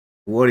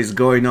What is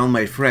going on,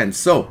 my friends?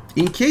 So,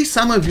 in case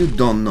some of you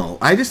don't know,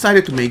 I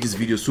decided to make this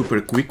video super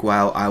quick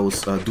while I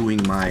was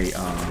doing my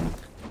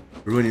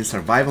running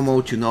survival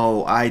mode. You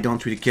know, I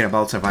don't really care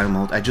about survival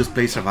mode. I just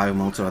play survival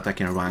mode so that I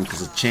can run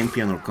as a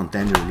champion or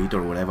contender, elite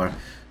or whatever,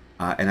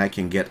 and I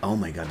can get, oh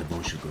my god, the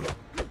bone sugar.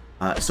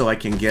 So I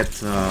can get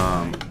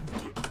the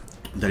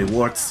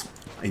rewards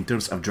in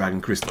terms of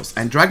Dragon Crystals.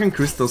 And Dragon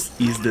Crystals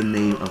is the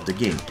name of the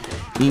game.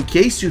 In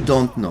case you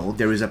don't know,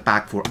 there is a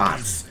pack for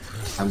odds.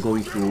 I'm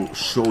going to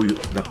show you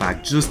the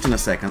pack just in a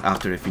second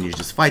after I finish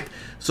this fight.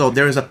 So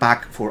there is a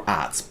pack for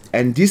odds.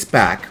 And this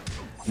pack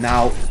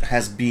now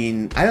has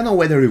been, I don't know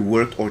whether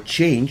reworked or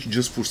changed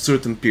just for a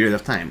certain period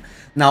of time.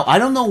 Now, I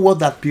don't know what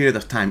that period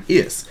of time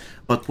is,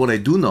 but what I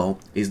do know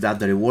is that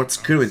the rewards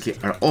currently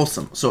are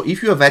awesome. So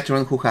if you're a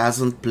veteran who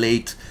hasn't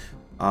played,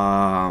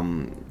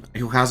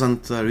 who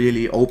hasn't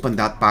really opened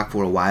that pack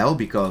for a while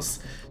because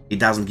it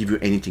doesn't give you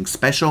anything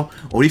special,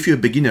 or if you're a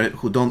beginner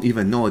who don't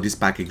even know this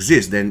pack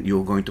exists, then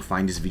you're going to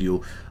find this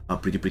video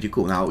pretty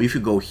cool. Now, if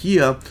you go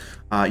here,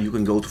 you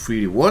can go to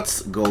free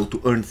rewards, go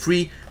to earn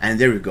free, and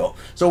there you go.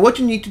 So what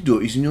you need to do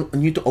is you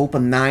need to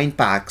open 9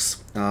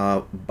 packs.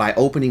 By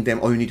opening them,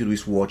 all you need to do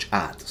is watch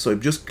ad. So you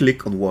just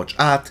click on watch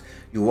ad,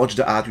 you watch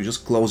the ad, you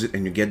just close it,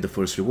 and you get the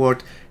first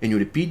reward, and you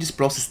repeat this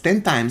process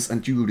 10 times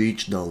until you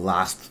reach the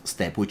last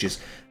step, which is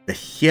the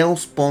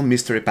Hellspawn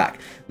Mystery Pack.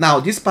 Now,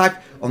 this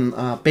pack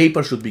on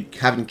paper should be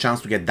having a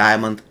chance to get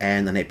diamond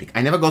and an epic.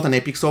 I never got an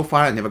epic so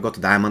far, I never got a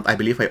diamond. I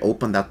believe I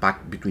opened that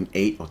pack between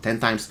 8 or 10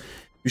 times.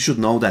 You should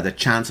know that the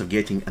chance of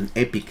getting an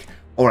epic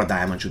or a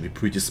diamond should be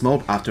pretty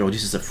small. After all,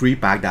 this is a free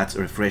pack that's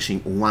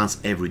refreshing once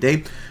every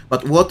day.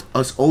 But what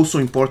is also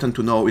important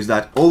to know is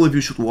that all of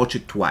you should watch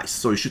it twice.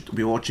 So you should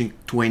be watching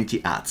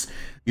 20 ads.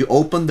 You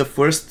open the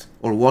first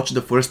or watch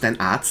the first 10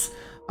 ads.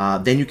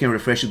 Then you can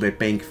refresh it by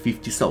paying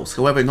 50 souls.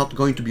 However, you're not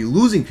going to be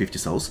losing 50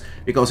 souls,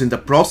 because in the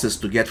process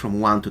to get from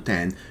 1 to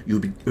 10,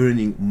 you'll be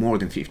earning more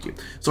than 50.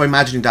 So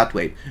imagine it that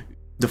way.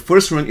 The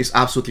first run is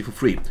absolutely for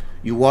free.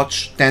 You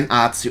watch 10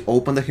 ads, you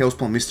open the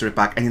Hellspawn Mystery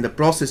Pack, and in the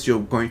process you're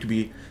going to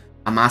be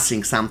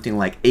amassing something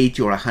like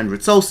 80 or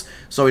 100 souls.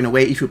 So in a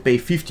way, if you pay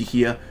 50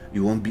 here,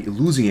 you won't be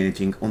losing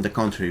anything. On the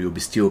contrary, you'll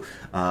be still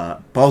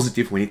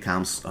positive when it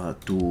comes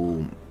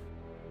to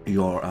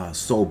your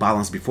soul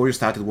balance before you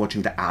started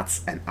watching the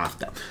ads and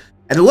after.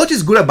 And what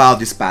is good about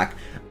this pack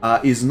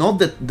is not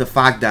that the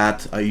fact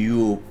that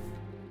you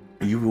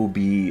will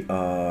be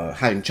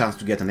having a chance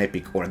to get an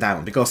epic or a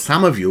diamond, because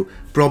some of you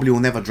probably will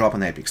never drop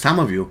an epic, some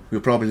of you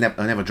will probably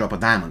never drop a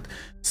diamond,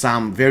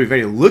 some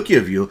very lucky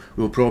of you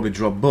will probably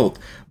drop both.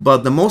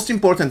 But the most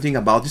important thing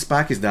about this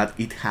pack is that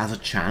it has a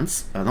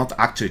chance, not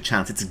actually a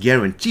chance, it's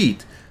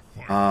guaranteed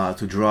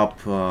to drop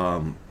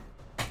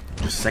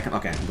just a second.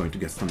 Okay, I'm going to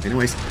get something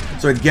anyways.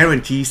 So it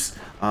guarantees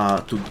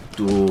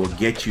to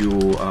get you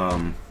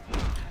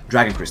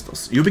Dragon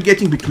Crystals. You'll be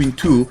getting between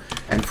 2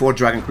 and 4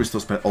 Dragon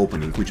Crystals per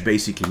opening, which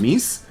basically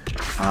means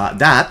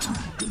that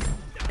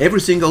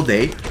every single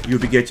day you'll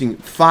be getting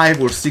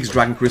 5 or 6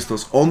 Dragon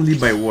Crystals only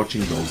by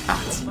watching those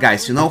ads.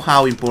 Guys, you know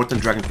how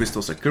important Dragon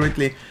Crystals are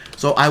currently,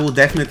 so I will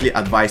definitely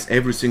advise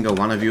every single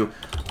one of you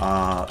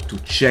to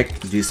check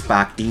this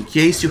pack. In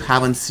case you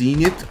haven't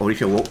seen it, or if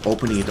you're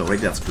opening it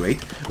already, that's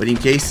great. But in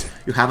case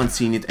you haven't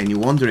seen it and you're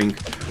wondering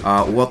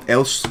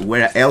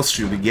where else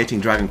you'll be getting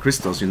Dragon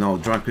Crystals, you know,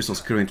 Dragon Crystals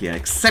currently are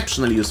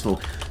exceptionally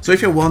useful. So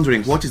if you're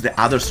wondering what is the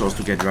other source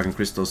to get Dragon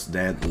Crystals,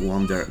 then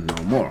wonder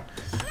no more.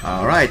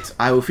 Alright,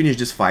 I will finish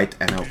this fight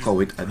and I'll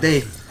call it a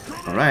day.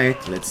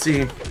 Alright, let's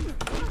see.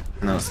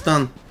 Another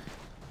stun.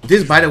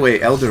 This, by the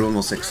way, Elder Rune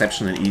was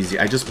exceptionally easy.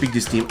 I just picked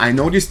this team. I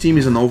know this team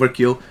is an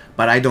overkill,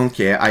 but I don't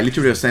care. I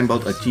literally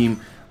assembled a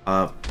team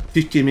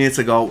 15 minutes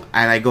ago,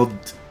 and I got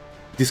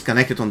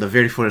disconnected on the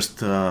very first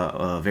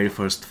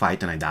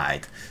fight, and I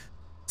died.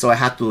 So I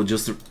had to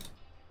just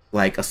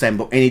like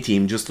assemble any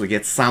team just to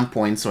get some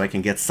points, so I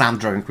can get some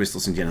Dragon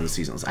Crystals in the end of the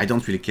seasons. I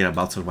don't really care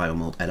about survival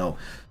mode at all.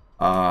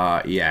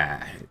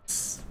 Yeah,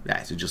 it's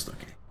just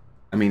okay.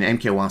 I mean,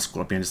 MK1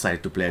 Scorpion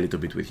decided to play a little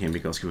bit with him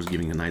because he was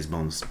giving a nice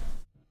bonus.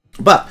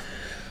 But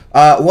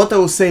what I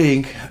was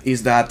saying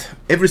is that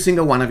every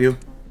single one of you,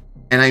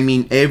 and I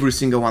mean every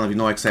single one of you,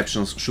 no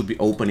exceptions, should be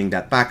opening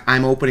that pack.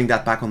 I'm opening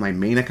that pack on my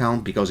main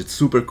account because it's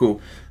super cool.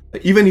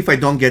 Even if I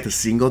don't get a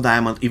single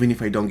diamond, even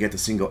if I don't get a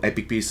single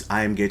epic piece,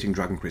 I am getting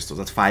Dragon Crystals.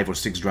 That's 5 or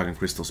 6 Dragon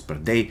Crystals per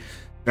day.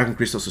 Dragon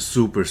Crystals are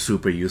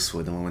super useful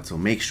at the moment, so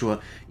make sure,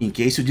 in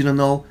case you didn't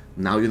know,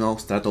 now you know,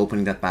 start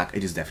opening that pack.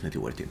 It is definitely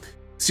worth it.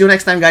 See you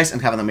next time, guys,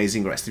 and have an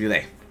amazing rest of your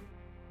day.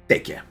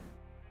 Take care.